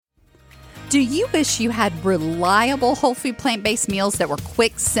Do you wish you had reliable whole food plant-based meals that were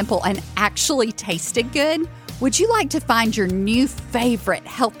quick, simple, and actually tasted good? Would you like to find your new favorite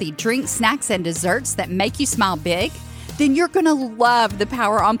healthy drinks, snacks, and desserts that make you smile big? Then you're going to love the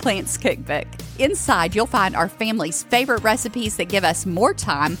Power on Plants cookbook. Inside, you'll find our family's favorite recipes that give us more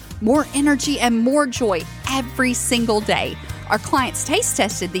time, more energy, and more joy every single day. Our clients taste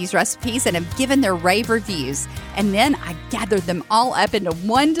tested these recipes and have given their rave reviews. And then I gathered them all up into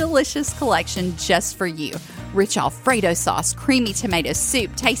one delicious collection just for you. Rich Alfredo sauce, creamy tomato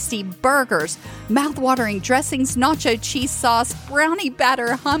soup, tasty burgers, mouth-watering dressings, nacho cheese sauce, brownie batter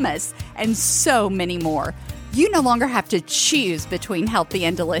hummus, and so many more. You no longer have to choose between healthy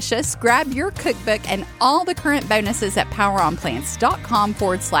and delicious. Grab your cookbook and all the current bonuses at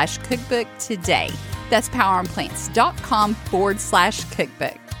poweronplants.com/cookbook today. That's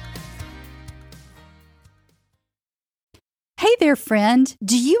poweronplants.com/cookbook. Hey there, friend.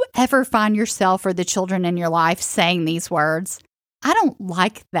 Do you ever find yourself or the children in your life saying these words? I don't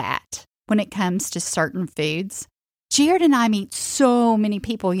like that when it comes to certain foods. Jared and I meet so many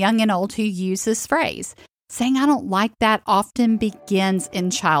people, young and old, who use this phrase. Saying I don't like that often begins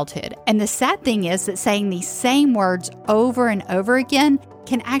in childhood. And the sad thing is that saying these same words over and over again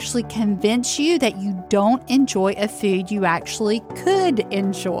can actually convince you that you don't enjoy a food you actually could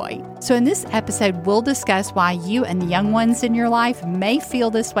enjoy. So in this episode, we'll discuss why you and the young ones in your life may feel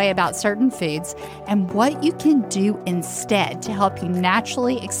this way about certain foods and what you can do instead to help you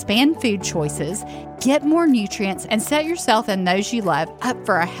naturally expand food choices, get more nutrients, and set yourself and those you love up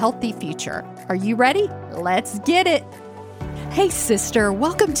for a healthy future. Are you ready? Let's get it. Hey, sister,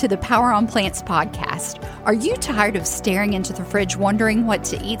 welcome to the Power on Plants podcast. Are you tired of staring into the fridge wondering what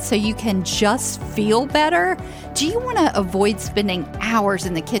to eat so you can just feel better? Do you want to avoid spending hours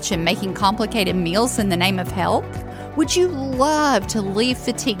in the kitchen making complicated meals in the name of health? Would you love to leave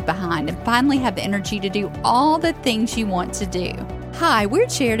fatigue behind and finally have the energy to do all the things you want to do? Hi, we're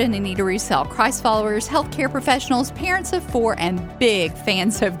Jared and Anita Roussel, Christ followers, healthcare professionals, parents of 4, and big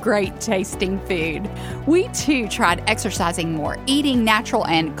fans of great tasting food. We too tried exercising more, eating natural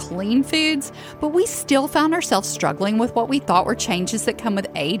and clean foods, but we still found ourselves struggling with what we thought were changes that come with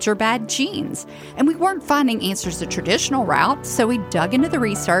age or bad genes. And we weren't finding answers the traditional route, so we dug into the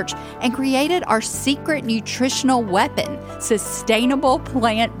research and created our secret nutritional weapon, sustainable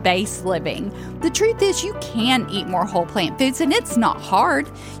plant-based living. The truth is you can eat more whole plant foods, and it's not hard.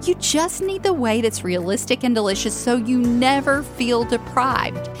 You just need the way that's realistic and delicious so you never feel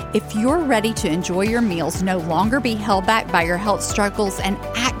deprived. If you're ready to enjoy your meals, no longer be held back by your health struggles, and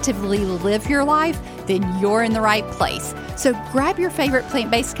actively live your life, then you're in the right place. So grab your favorite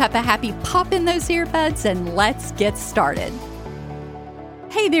plant-based cup of happy, pop in those earbuds, and let's get started.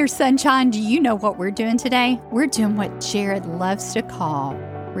 Hey there, sunshine. Do you know what we're doing today? We're doing what Jared loves to call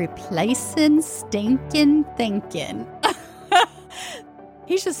replacing stinking thinking.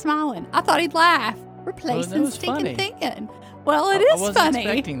 He's just smiling. I thought he'd laugh. Replacing stinking thinking. Well, it is funny. I wasn't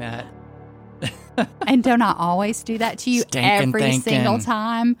expecting that. And don't I always do that to you every single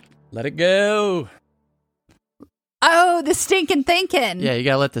time? Let it go. Oh, the stinking thinking. Yeah, you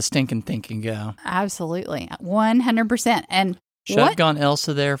got to let the stinking thinking go. Absolutely. 100%. And should I have gone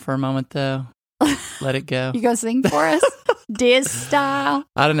Elsa there for a moment, though? Let it go. You go sing for us? Diz style?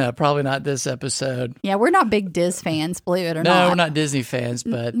 I don't know. Probably not this episode. Yeah, we're not big Diz fans, believe it or not. No, we're not Disney fans,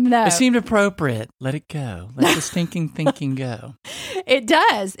 but it seemed appropriate. Let it go. Let the stinking thinking go. It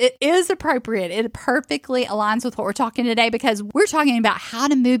does. It is appropriate. It perfectly aligns with what we're talking today because we're talking about how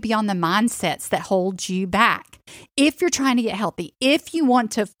to move beyond the mindsets that hold you back. If you're trying to get healthy, if you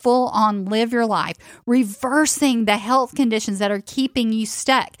want to full on live your life, reversing the health conditions that are keeping you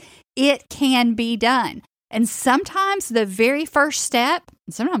stuck, it can be done. And sometimes the very first step,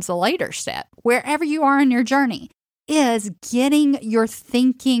 and sometimes the later step, wherever you are in your journey, is getting your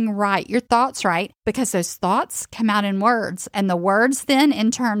thinking right, your thoughts right, because those thoughts come out in words, and the words then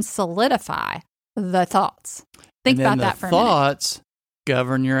in turn solidify the thoughts. Think about that for a minute. The thoughts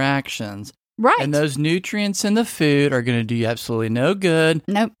govern your actions. Right. And those nutrients in the food are going to do you absolutely no good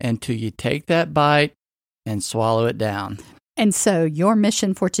until you take that bite and swallow it down. And so your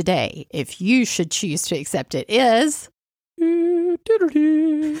mission for today, if you should choose to accept it, is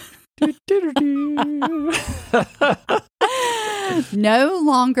no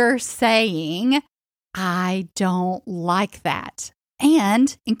longer saying, I don't like that.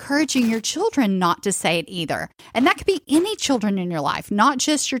 And encouraging your children not to say it either. And that could be any children in your life, not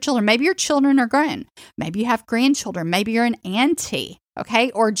just your children. Maybe your children are grown. Maybe you have grandchildren. Maybe you're an auntie,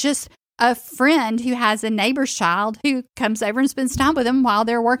 okay? Or just a friend who has a neighbor's child who comes over and spends time with them while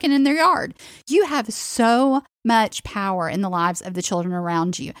they're working in their yard. You have so much power in the lives of the children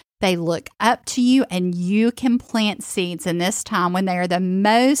around you. They look up to you, and you can plant seeds in this time when they are the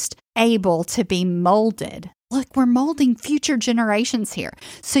most able to be molded. Look, we're molding future generations here.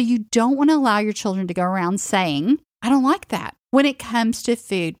 So you don't want to allow your children to go around saying, I don't like that. When it comes to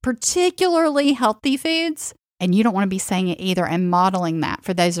food, particularly healthy foods, and you don't want to be saying it either and modeling that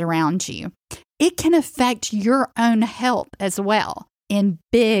for those around you. It can affect your own health as well in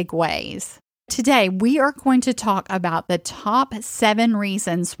big ways. Today, we are going to talk about the top 7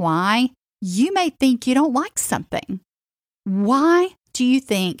 reasons why you may think you don't like something. Why do you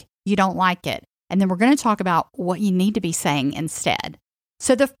think you don't like it? And then we're going to talk about what you need to be saying instead.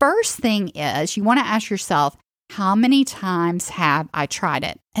 So the first thing is you want to ask yourself, how many times have I tried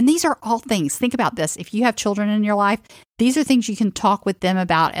it? And these are all things. Think about this. If you have children in your life, these are things you can talk with them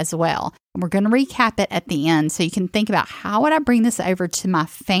about as well. And we're going to recap it at the end so you can think about, how would I bring this over to my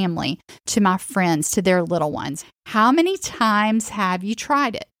family, to my friends, to their little ones? How many times have you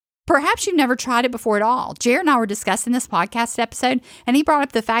tried it? Perhaps you've never tried it before at all. Jared and I were discussing this podcast episode, and he brought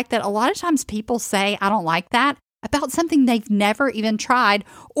up the fact that a lot of times people say, I don't like that, about something they've never even tried,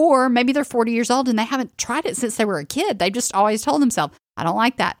 or maybe they're 40 years old and they haven't tried it since they were a kid. They've just always told themselves, I don't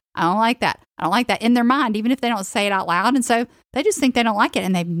like that. I don't like that. I don't like that in their mind, even if they don't say it out loud. And so they just think they don't like it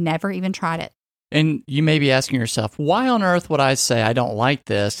and they've never even tried it. And you may be asking yourself, why on earth would I say I don't like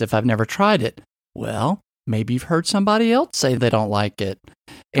this if I've never tried it? Well, maybe you've heard somebody else say they don't like it.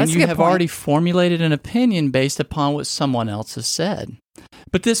 And you have already formulated an opinion based upon what someone else has said.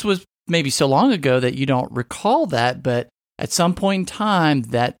 But this was maybe so long ago that you don't recall that, but at some point in time,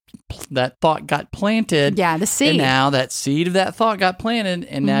 that thought got planted. Yeah, the seed. And now that seed of that thought got planted,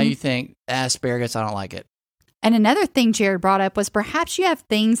 and now you think, asparagus, I don't like it. And another thing Jared brought up was perhaps you have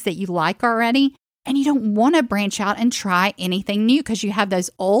things that you like already, and you don't want to branch out and try anything new because you have those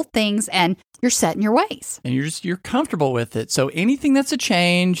old things and you're set in your ways. And you're comfortable with it. So anything that's a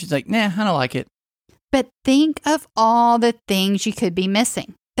change, it's like, nah, I don't like it. But think of all the things you could be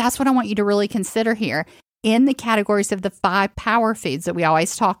missing. That's what I want you to really consider here in the categories of the 5 power foods that we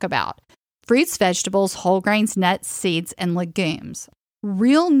always talk about. Fruits, vegetables, whole grains, nuts, seeds, and legumes.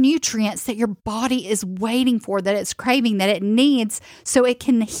 Real nutrients that your body is waiting for, that it's craving, that it needs so it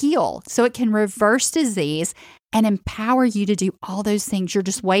can heal, so it can reverse disease and empower you to do all those things you're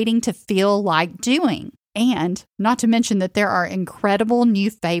just waiting to feel like doing. And not to mention that there are incredible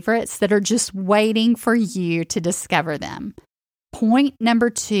new favorites that are just waiting for you to discover them. Point number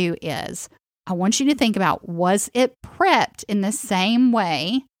 2 is, I want you to think about, was it prepped in the same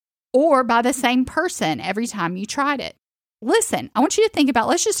way or by the same person every time you tried it? Listen, I want you to think about,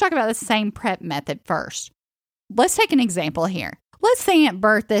 let's just talk about the same prep method first. Let's take an example here. Let's say Aunt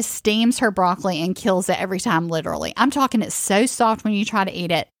Bertha steams her broccoli and kills it every time, literally. I'm talking it's so soft when you try to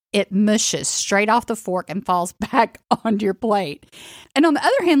eat it, it mushes straight off the fork and falls back onto your plate. And on the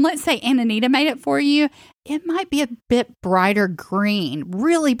other hand, let's say Aunt Anita made it for you. It might be a bit brighter green,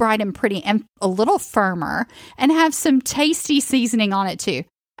 really bright and pretty, and a little firmer, and have some tasty seasoning on it too.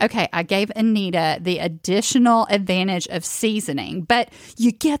 Okay, I gave Anita the additional advantage of seasoning, but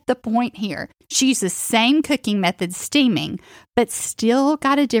you get the point here. She used the same cooking method, steaming, but still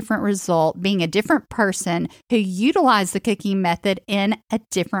got a different result, being a different person who utilized the cooking method in a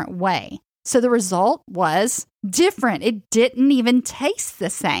different way. So the result was different. It didn't even taste the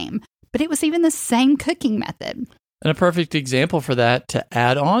same, but it was even the same cooking method. And a perfect example for that to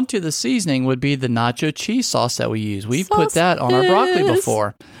add on to the seasoning would be the nacho cheese sauce that we use. We've put that on our broccoli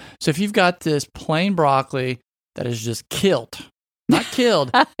before. So if you've got this plain broccoli that is just kilt, not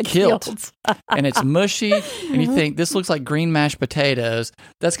killed, kilt, and it's mushy, and you think this looks like green mashed potatoes,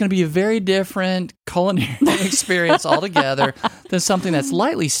 that's going to be a very different culinary experience altogether than something that's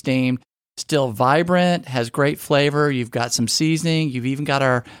lightly steamed, still vibrant, has great flavor. You've got some seasoning. You've even got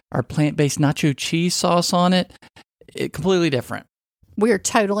our plant-based nacho cheese sauce on it. Completely different. We're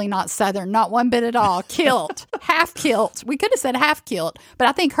totally not Southern, not one bit at all. Kilt, half kilt. We could have said half kilt, but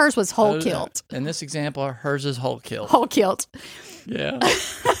I think hers was whole kilt. In this example, hers is whole kilt. Whole kilt. Yeah.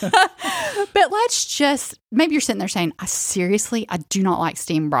 But let's just, maybe you're sitting there saying, I do not like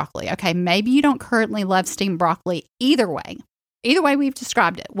steamed broccoli. Okay, maybe you don't currently love steamed broccoli either way. Either way we've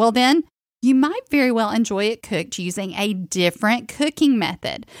described it. Well, then you might very well enjoy it cooked using a different cooking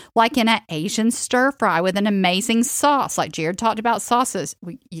method, like in an Asian stir fry with an amazing sauce. Like Jared talked about sauces.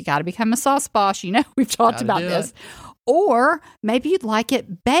 You got to become a sauce boss. You know, we've talked about this. Or maybe you'd like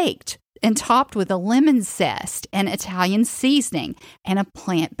it baked and topped with a lemon zest and Italian seasoning and a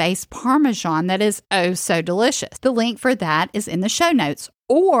plant-based Parmesan that is oh so delicious. The link for that is in the show notes.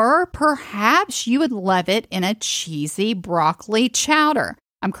 Or perhaps you would love it in a cheesy broccoli chowder.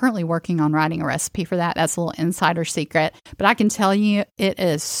 I'm currently working on writing a recipe for that. That's a little insider secret, but I can tell you it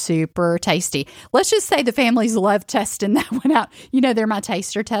is super tasty. Let's just say the families love testing that one out. They're my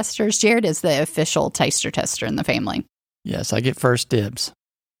taster testers. Jared is the official taster tester in the family. Yes, I get first dibs.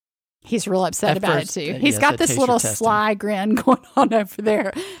 He's real upset about it too. He's got this little sly grin going on over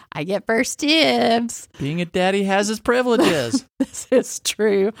there. I get first dibs. Being a daddy has its privileges. This is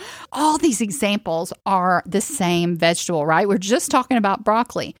true. All these examples are the same vegetable, right? We're just talking about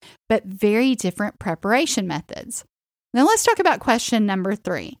broccoli, but very different preparation methods. Now let's talk about question number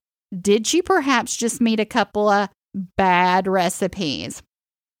 3. Did you perhaps just meet a couple of bad recipes?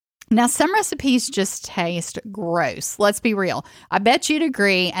 Now, some recipes just taste gross. Let's be real. I bet you'd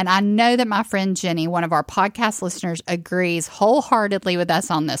agree, and I know that my friend Jenny, one of our podcast listeners, agrees wholeheartedly with us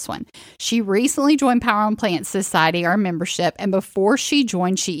on this one. She recently joined Power on Plant Society, our membership, and before she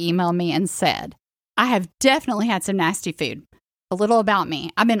joined, she emailed me and said, I have definitely had some nasty food. A little about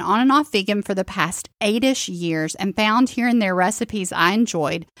me. I've been on and off vegan for the past 8-ish years and found here and there recipes I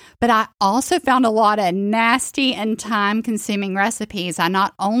enjoyed, but I also found a lot of nasty and time-consuming recipes. I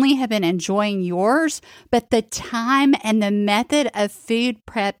not only have been enjoying yours, but the time and the method of food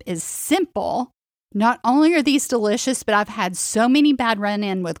prep is simple. Not only are these delicious, but I've had so many bad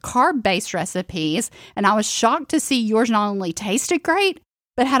run-in with carb-based recipes, and I was shocked to see yours not only tasted great,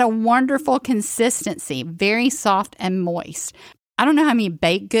 but had a wonderful consistency, very soft and moist. I don't know how many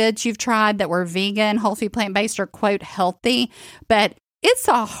baked goods you've tried that were vegan, whole food, plant-based, or, quote, healthy, but it's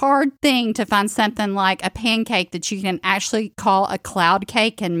a hard thing to find something like a pancake that you can actually call a cloud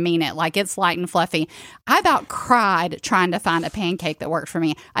cake and mean it, like it's light and fluffy. I've outcried trying to find a pancake that worked for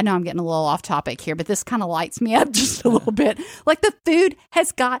me. I know I'm getting a little off topic here, but this kind of lights me up just a little bit. Like the food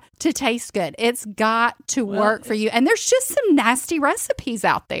has got to taste good. It's got to work for you. And there's just some nasty recipes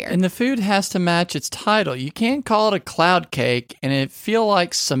out there. And the food has to match its title. You can't call it a cloud cake and it feel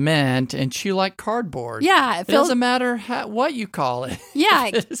like cement and chew like cardboard. Yeah. It doesn't matter what you call it. Yeah,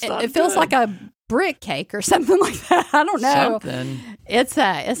 it feels like a brick cake or something like that. I don't know. Something. It's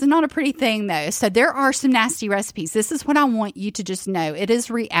not a pretty thing, though. So there are some nasty recipes. This is what I want you to just know. It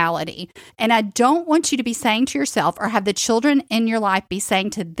is reality. And I don't want you to be saying to yourself or have the children in your life be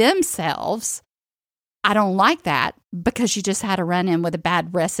saying to themselves, I don't like that because you just had a run-in with a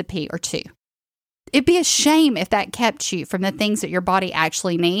bad recipe or two. It'd be a shame if that kept you from the things that your body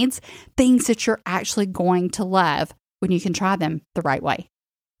actually needs, things that you're actually going to love when you can try them the right way.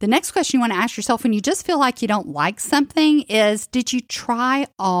 The next question you want to ask yourself when you just feel like you don't like something is, did you try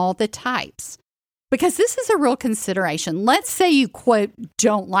all the types? Because this is a real consideration. Let's say you, quote,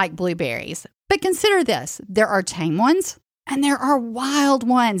 don't like blueberries, but consider this. There are tame ones and there are wild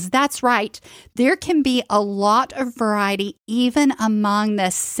ones. That's right. There can be a lot of variety even among the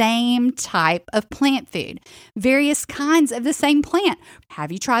same type of plant food, various kinds of the same plant.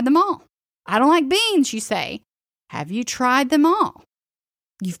 Have you tried them all? I don't like beans, you say. Have you tried them all?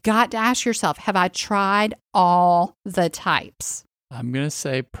 You've got to ask yourself, have I tried all the types? I'm going to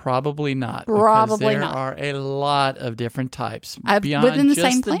say probably not. Probably there not. Are a lot of different types. Within the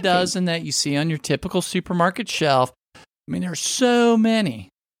just same the plant dozen that you see on your typical supermarket shelf. I mean, there's so many.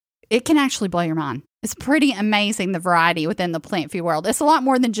 It can actually blow your mind. It's pretty amazing, the variety within the plant food world. It's a lot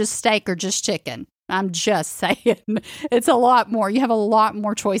more than just steak or just chicken. I'm just saying. It's a lot more. You have a lot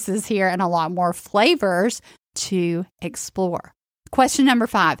more choices here and a lot more flavors to explore. Question number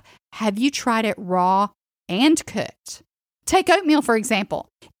 5. Have you tried it raw and cooked? Take oatmeal, for example.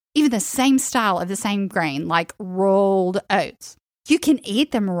 Even the same style of the same grain, like rolled oats. You can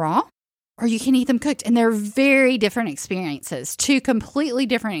eat them raw or you can eat them cooked. And they're very different experiences, 2 completely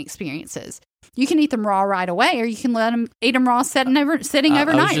different experiences. You can eat them raw right away, or you can eat them raw sitting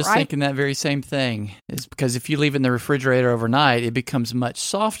overnight, I was just right? thinking that very same thing. Is because if you leave it in the refrigerator overnight, it becomes much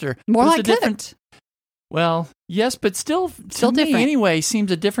softer. More like cooked. Well, yes, but still different. Me anyway,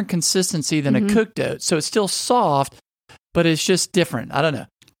 seems a different consistency than a cooked oat. So it's still soft, but it's just different. I don't know.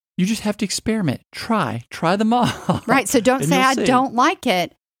 You just have to experiment. Try them all. Right. So don't say, I see. don't like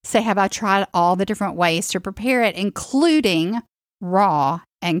it. Say, have I tried all the different ways to prepare it, including raw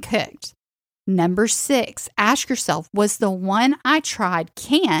and cooked? Number 6, ask yourself, was the one I tried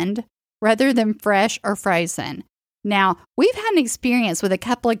canned rather than fresh or frozen? Now, we've had an experience with a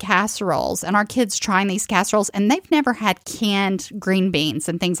couple of casseroles and our kids trying these casseroles, and they've never had canned green beans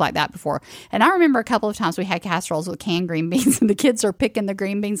and things like that before. And I remember a couple of times we had casseroles with canned green beans and the kids are picking the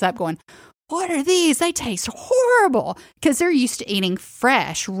green beans up going, what are these? They taste horrible, because they're used to eating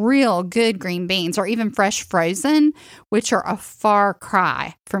fresh, real good green beans, or even fresh frozen, which are a far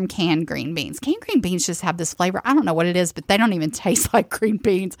cry from canned green beans. Canned green beans just have this flavor. I don't know what it is, but they don't even taste like green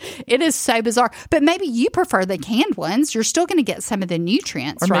beans. It is so bizarre. But maybe you prefer the canned ones. You're still going to get some of the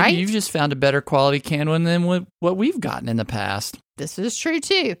nutrients, or maybe right? You've just found a better quality canned one than what we've gotten in the past. This is true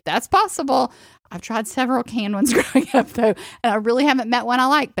too. That's possible. I've tried several canned ones growing up, though, and I really haven't met one I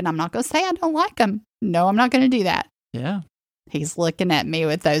like, but I'm not going to say I don't like them. No, I'm not going to do that. Yeah. He's looking at me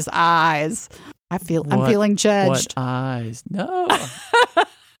with those eyes. I'm feeling judged. What eyes? No.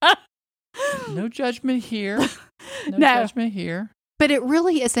 No judgment here. No judgment here. But it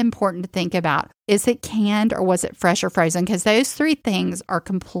really is important to think about, is it canned or was it fresh or frozen? Because those three things are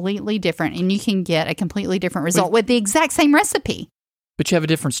completely different, and you can get a completely different result with the exact same recipe. But you have a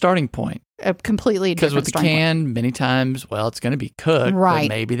different starting point. A completely different Because with the can, many times, well, it's going to be cooked. Right.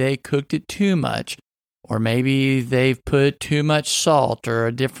 But maybe they cooked it too much. Or maybe they've put too much salt or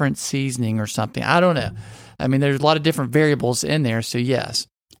a different seasoning or something. I don't know. I mean, there's a lot of different variables in there. So, yes.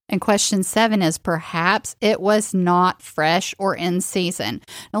 And question 7 is, perhaps it was not fresh or in season.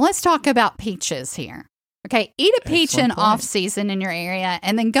 Now, let's talk about peaches here. Okay, eat a peach in off season in your area,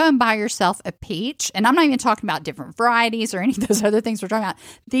 and then go and buy yourself a peach. And I'm not even talking about different varieties or any of those other things we're talking about.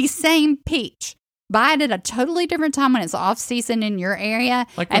 The same peach. Buy it at a totally different time when it's off season in your area.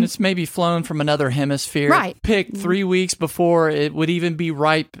 Like when it's maybe flown from another hemisphere. Right. Picked 3 weeks before it would even be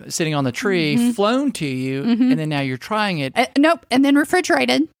ripe sitting on the tree, flown to you, and then now you're trying it. Nope, and then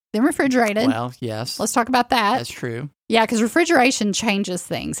refrigerated. Well, yes. Let's talk about that. That's true. Yeah, because refrigeration changes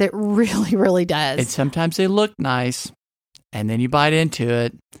things. It really, really does. And sometimes they look nice, and then you bite into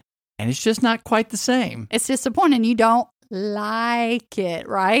it, and it's just not quite the same. It's disappointing. You don't like it,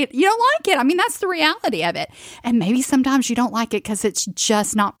 right? You don't like it. I mean, that's the reality of it. And maybe sometimes you don't like it because it's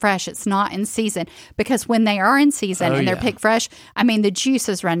just not fresh. It's not in season. Because when they are in season and they're picked fresh, I mean, the juice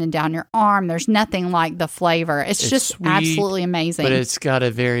is running down your arm. There's nothing like the flavor. It's just sweet, absolutely amazing. But it's got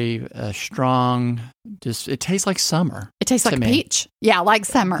a very strong, it tastes like summer. It tastes like a peach. Yeah, like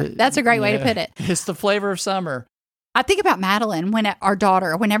summer. That's a great way to put it. It's the flavor of summer. I think about Madeline, our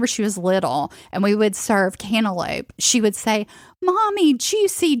daughter, whenever she was little and we would serve cantaloupe, she would say, "Mommy,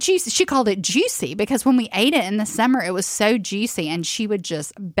 juicy, juicy." She called it juicy because when we ate it in the summer, it was so juicy, and she would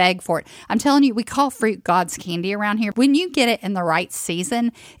just beg for it. I'm telling you, we call fruit God's candy around here. When you get it in the right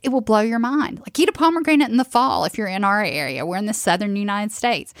season, it will blow your mind. Like, eat a pomegranate in the fall if you're in our area. We're in the southern United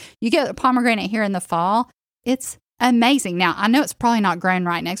States. You get a pomegranate here in the fall, it's amazing. Now, I know it's probably not grown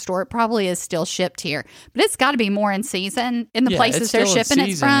right next door. It probably is still shipped here, but it's got to be more in season in the places they're shipping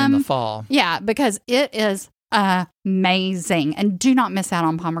it from. In the fall. Yeah, because it is amazing. And do not miss out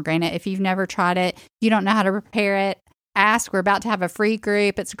on pomegranate. If you've never tried it, you don't know how to prepare it, ask. We're about to have a free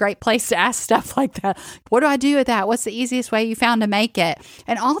group. It's a great place to ask stuff like that. What do I do with that? What's the easiest way you found to make it?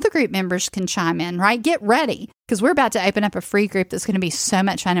 And all the group members can chime in, right? Get ready, because we're about to open up a free group that's going to be so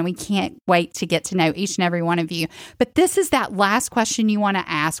much fun, and we can't wait to get to know each and every one of you. But this is that last question you want to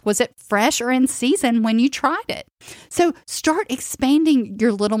ask. Was it fresh or in season when you tried it? So start expanding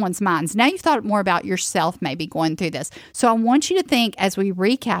your little ones' minds. Now you've thought more about yourself maybe going through this. So I want you to think, as we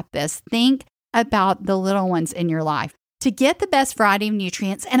recap this, think about the little ones in your life. To get the best variety of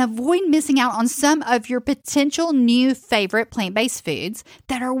nutrients and avoid missing out on some of your potential new favorite plant-based foods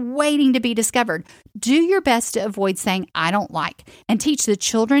that are waiting to be discovered, do your best to avoid saying, "I don't like," and teach the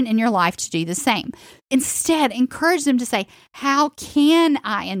children in your life to do the same. Instead, encourage them to say, "How can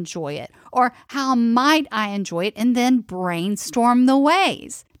I enjoy it?" or "How might I enjoy it?" and then brainstorm the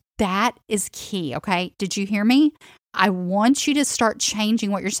ways. That is key, okay? Did you hear me? I want you to start changing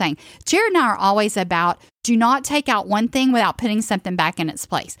what you're saying. Jared and I are always about, do not take out one thing without putting something back in its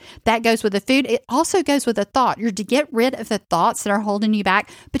place. That goes with the food. It also goes with the thought. You're to get rid of the thoughts that are holding you back,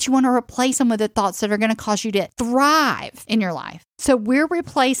 but you want to replace them with the thoughts that are going to cause you to thrive in your life. So we're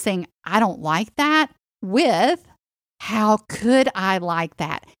replacing, "I don't like that," with, "How could I like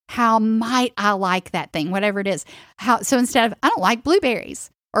that? How might I like that thing?" Whatever it is. So instead of, "I don't like blueberries,"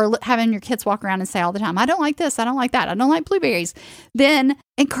 or having your kids walk around and say all the time, "I don't like this, I don't like that, I don't like blueberries," then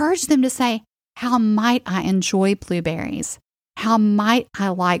encourage them to say, "How might I enjoy blueberries? How might I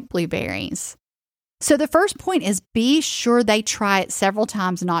like blueberries?" So the first point is, be sure they try it several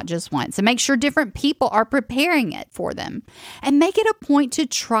times, not just once, and make sure different people are preparing it for them. And make it a point to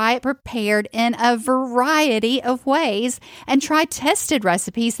try it prepared in a variety of ways, and try tested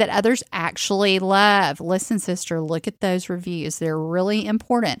recipes that others actually love. Listen, sister, look at those reviews. They're really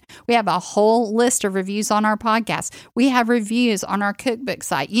important. We have a whole list of reviews on our podcast. We have reviews on our cookbook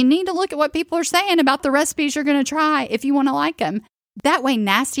site. You need to look at what people are saying about the recipes you're going to try if you want to like them. That way,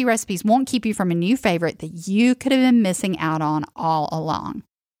 nasty recipes won't keep you from a new favorite that you could have been missing out on all along.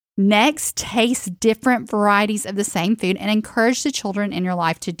 Next, taste different varieties of the same food and encourage the children in your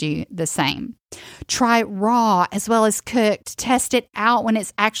life to do the same. Try raw as well as cooked. Test it out when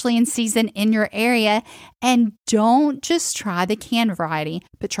it's actually in season in your area. And don't just try the canned variety,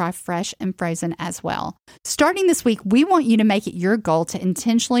 but try fresh and frozen as well. Starting this week, we want you to make it your goal to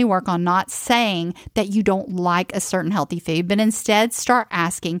intentionally work on not saying that you don't like a certain healthy food, but instead start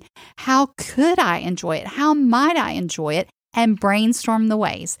asking, how could I enjoy it? How might I enjoy it? And brainstorm the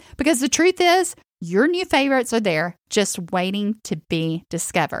ways. Because the truth is, your new favorites are there, just waiting to be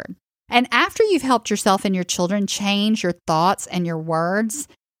discovered. And after you've helped yourself and your children change your thoughts and your words,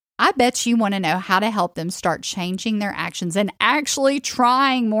 I bet you want to know how to help them start changing their actions and actually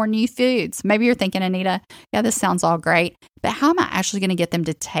trying more new foods. Maybe you're thinking, Anita, yeah, this sounds all great, but how am I actually going to get them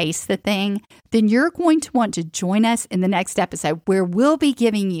to taste the thing? Then you're going to want to join us in the next episode where we'll be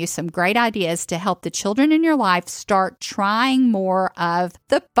giving you some great ideas to help the children in your life start trying more of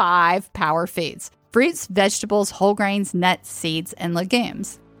the 5 power foods: fruits, vegetables, whole grains, nuts, seeds, and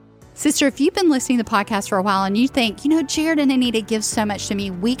legumes. Sister, if you've been listening to the podcast for a while and you think, Jared and Anita give so much to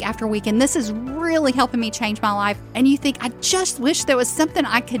me week after week, and this is really helping me change my life, and you think, I just wish there was something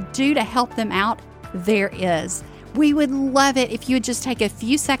I could do to help them out, there is. We would love it if you would just take a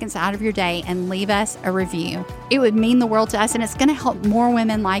few seconds out of your day and leave us a review. It would mean the world to us, and it's going to help more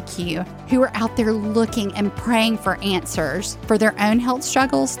women like you who are out there looking and praying for answers for their own health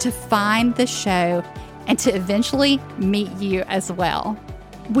struggles to find the show and to eventually meet you as well.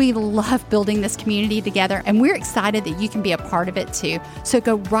 We love building this community together, and we're excited that you can be a part of it too. So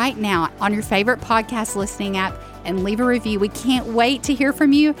go right now on your favorite podcast listening app and leave a review. We can't wait to hear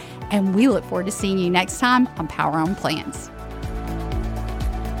from you, and we look forward to seeing you next time on Power on Plants.